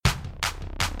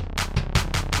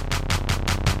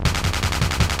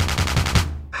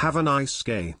Have a nice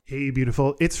gay. Hey,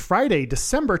 beautiful. It's Friday,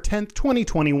 December 10th,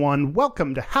 2021.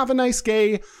 Welcome to Have a Nice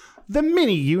Gay, the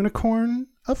mini unicorn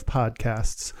of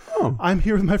podcasts. Oh. I'm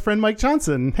here with my friend Mike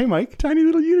Johnson. Hey, Mike. Tiny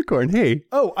little unicorn. Hey.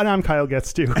 Oh, and I'm Kyle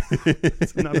Getz, too.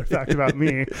 It's another fact about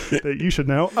me that you should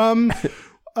know.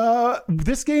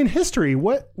 This gay in history.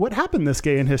 What happened this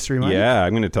gay in history, Mike? Yeah,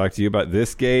 I'm going to talk to you about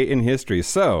this gay in history.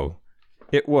 So,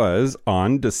 it was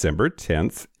on December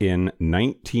 10th in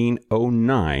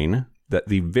 1909 that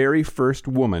the very first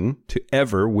woman to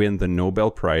ever win the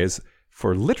Nobel Prize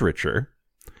for Literature,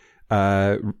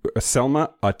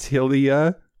 Selma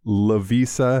Ottilia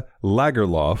Lavisa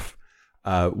Lagerlof,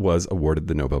 was awarded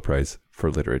the Nobel Prize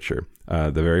for Literature.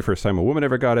 The very first time a woman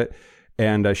ever got it.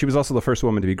 And she was also the first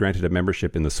woman to be granted a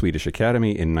membership in the Swedish Academy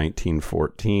in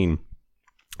 1914.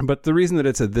 But the reason that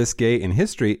it's a this gay in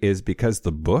history is because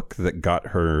the book that got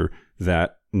her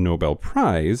that Nobel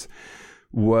Prize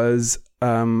was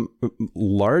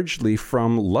largely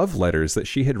from love letters that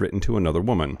she had written to another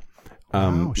woman.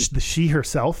 Wow. She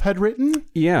herself had written?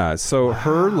 Yeah. So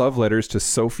her love letters to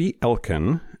Sophie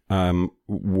Elkin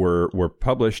were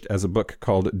published as a book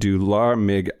called Du lar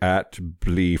mig att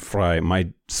bli fri.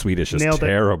 My Swedish is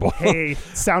terrible. Hey,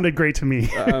 sounded great to me.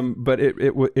 But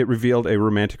it revealed a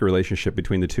romantic relationship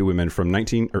between the two women from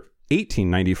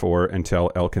 1894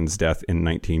 until Elkin's death in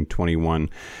 1921.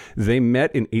 They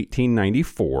met in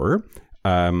 1894.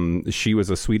 She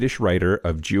was a Swedish writer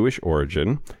of Jewish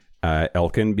origin.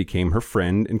 Elkin became her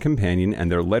friend and companion,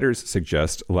 and their letters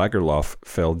suggest Lagerlof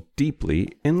fell deeply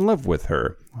in love with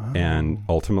her. Wow. And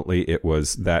ultimately, it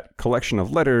was that collection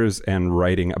of letters and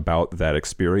writing about that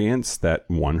experience that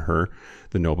won her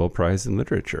the Nobel Prize in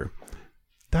Literature.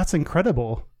 That's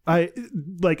incredible. I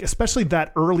like, especially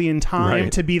that early in time,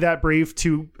 right, to be that brave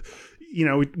to,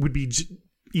 it would be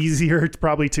easier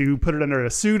probably to put it under a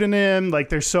pseudonym. Like,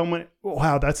 there's so much.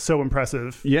 Wow, that's so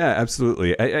impressive. Yeah,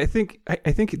 absolutely. I think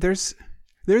there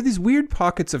are these weird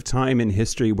pockets of time in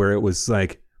history where it was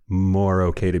like more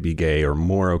okay to be gay or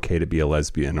more okay to be a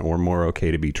lesbian or more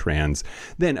okay to be trans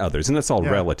than others, and that's all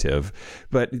relative.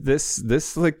 But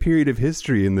this like period of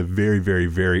history in the very, very,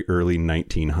 very early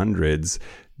 1900s,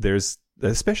 there's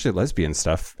especially lesbian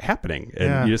stuff happening,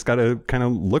 and you just got to kind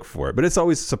of look for it. But it's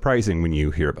always surprising when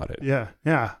you hear about it. Yeah,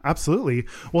 absolutely.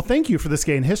 Well, thank you for this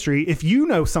gay in history. If you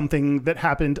know something that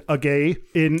happened a gay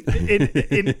in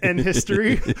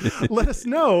history, let us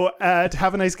know at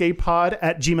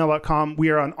haveanicegaypod@gmail.com. We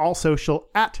are on all social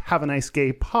at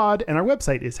haveanicegaypod, and our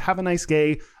website is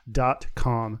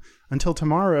haveanicegay.com. Until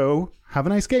tomorrow, have a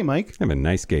nice gay, Mike. Have a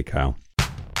nice gay, Kyle.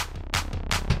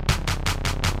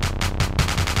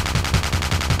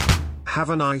 Have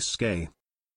a nice gay.